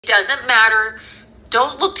doesn't matter.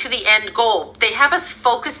 Don't look to the end goal. They have us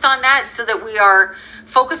focused on that so that we are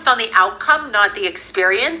focused on the outcome, not the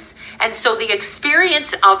experience. And so the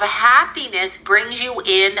experience of happiness brings you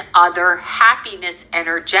in other happiness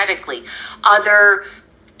energetically, other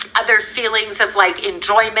feelings of like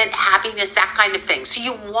enjoyment, happiness, that kind of thing. So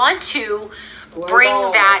you want to bring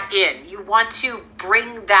that in. You want to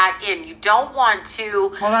bring that in. You don't want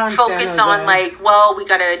to focus on like, well, we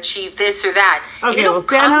got to achieve this or that. Okay, well,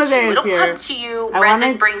 San Jose is here. It'll come to you.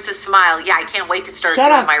 Resin brings a smile. Yeah, I can't wait to start doing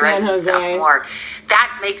my resin stuff more.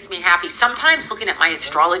 That makes me happy. Sometimes looking at my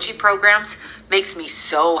astrology programs makes me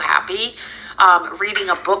so happy. Reading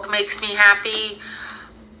a book makes me happy.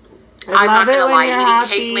 I'm not going to lie,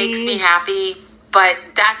 eating cake makes me happy. But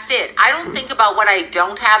that's it. I don't think about what I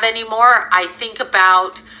don't have anymore. I think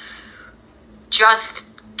about just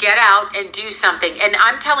get out and do something. And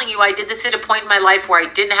I'm telling you, I did this at a point in my life where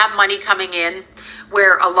I didn't have money coming in,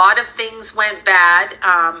 where a lot of things went bad.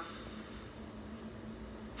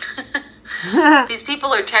 These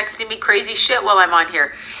people are texting me crazy shit while I'm on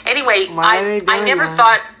here. Anyway, I never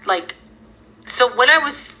thought like, so when I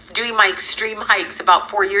was doing my extreme hikes about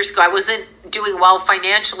 4 years ago, I wasn't doing well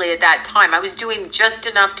financially at that time. I was doing just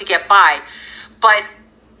enough to get by. But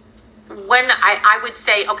when I would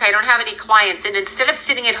say, okay, I don't have any clients, and instead of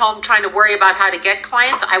sitting at home trying to worry about how to get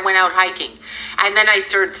clients, I went out hiking. And then I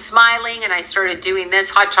started smiling and I started doing this.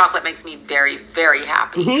 Hot chocolate makes me very, very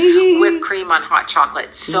happy. Whipped cream on hot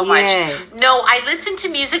chocolate, so much. No, I listen to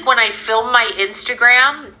music when I film my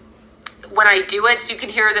Instagram, when I do it, so you can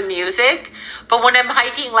hear the music. But when I'm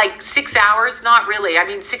hiking like 6 hours, not really. I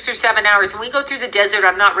mean, 6 or 7 hours. When we go through the desert,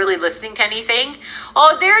 I'm not really listening to anything.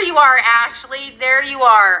 Oh, there you are, Ashley. There you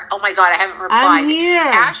are. Oh my God, I haven't replied. I'm here.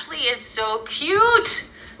 Ashley is so cute.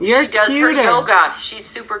 She does her yoga. She's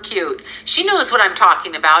super cute. She knows what I'm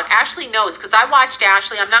talking about. Ashley knows, because I watched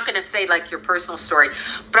Ashley. I'm not going to say like your personal story,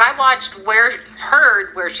 but I watched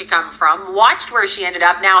heard where she come from, watched where she ended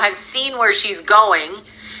up, now have seen where she's going.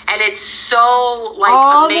 And it's so like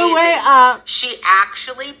all amazing. The way up. She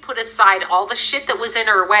actually put aside all the shit that was in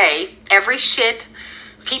her way, every shit,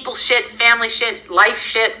 people shit, family shit, life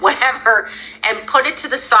shit, whatever, and put it to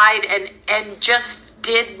the side and just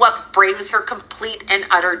did what brings her complete and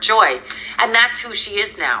utter joy. And that's who she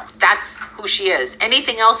is now. That's who she is.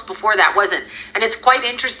 Anything else before that wasn't. And it's quite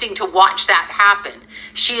interesting to watch that happen.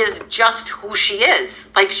 She is just who she is.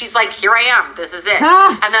 Like, she's like, here I am. This is it.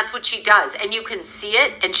 And that's what she does. And you can see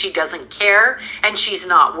it, and she doesn't care, and she's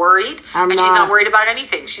not worried. She's not worried about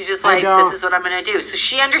anything. She's just like, this is what I'm going to do. So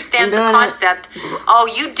she understands the concept.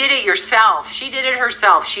 Oh, you did it yourself. She did it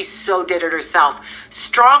herself. She so did it herself.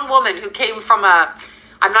 Strong woman who came from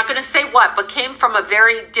I'm not going to say what, but came from a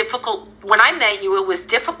very difficult, when I met you, it was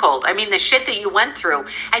difficult. I mean, the shit that you went through.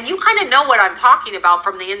 And you kind of know what I'm talking about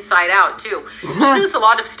from the inside out, too. She knows a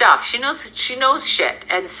lot of stuff. She knows shit.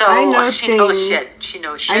 And so she knows shit. She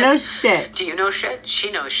knows shit. I know shit. Do you know shit?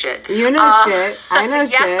 She knows shit. You know shit. I know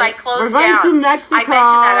shit. Yes, I closed down. We're going to Mexico. I mentioned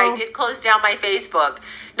that I did close down my Facebook.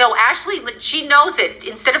 No, Ashley, she knows it.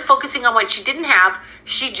 Instead of focusing on what she didn't have,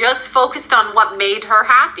 she just focused on what made her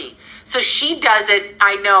happy. So she does it.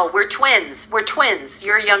 I know. We're twins. We're twins.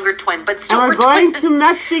 You're a younger twin, but still we're going to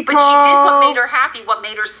Mexico. But she did what made her happy, what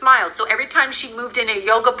made her smile. So every time she moved in a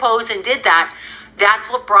yoga pose and did that, that's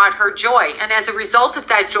what brought her joy. And as a result of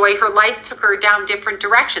that joy, her life took her down different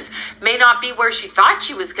directions. May not be where she thought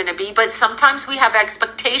she was going to be, but sometimes we have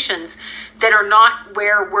expectations that are not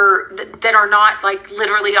where that are not like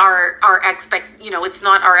literally it's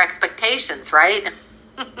not our expectations, right?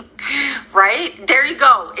 Right? There you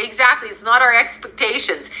go. Exactly. It's not our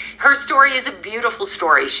expectations. Her story is a beautiful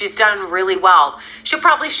story. She's done really well. She'll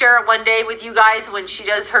probably share it one day with you guys when she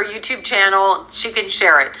does her YouTube channel. She can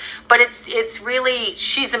share it. But it's really,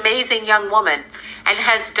 she's an amazing young woman and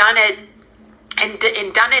has done it and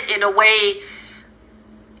done it in a way,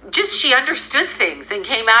 just she understood things and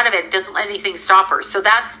came out of it, doesn't let anything stop her. So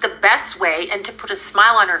that's the best way, and to put a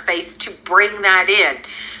smile on her face to bring that in.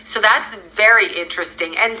 So that's very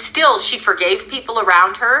interesting. And still, she forgave people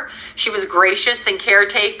around her. She was gracious and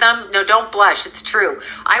caretake them. No, don't blush. It's true.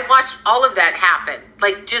 I watched all of that happen.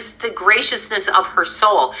 Like, just the graciousness of her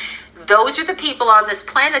soul. Those are the people on this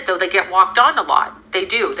planet, though, that get walked on a lot. They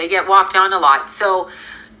do. They get walked on a lot. So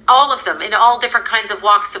all of them, in all different kinds of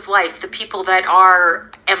walks of life, the people that are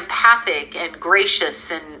empathic and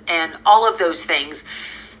gracious and all of those things,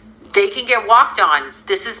 they can get walked on.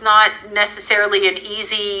 This is not necessarily an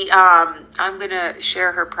easy, I'm going to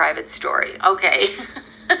share her private story. Okay.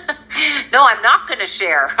 No, I'm not going to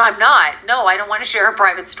share. I'm not. No, I don't want to share her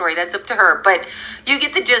private story. That's up to her. But you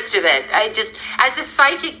get the gist of it. I just, as a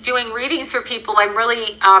psychic doing readings for people, I'm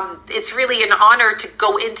really, it's really an honor to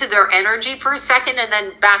go into their energy for a second and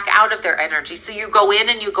then back out of their energy. So you go in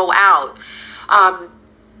and you go out.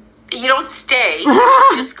 You don't stay.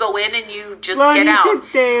 You just go in and you just get out. You can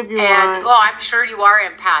stay if you want. Oh, I'm sure you are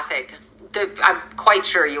empathic. I'm quite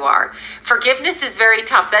sure you are. Forgiveness is very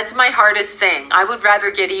tough. That's my hardest thing. I would rather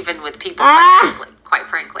get even with people, quite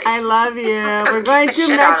frankly. I love you. We're going to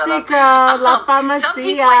Shit out of them. Mexico. La Famacilla. Some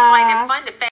people might find it fun to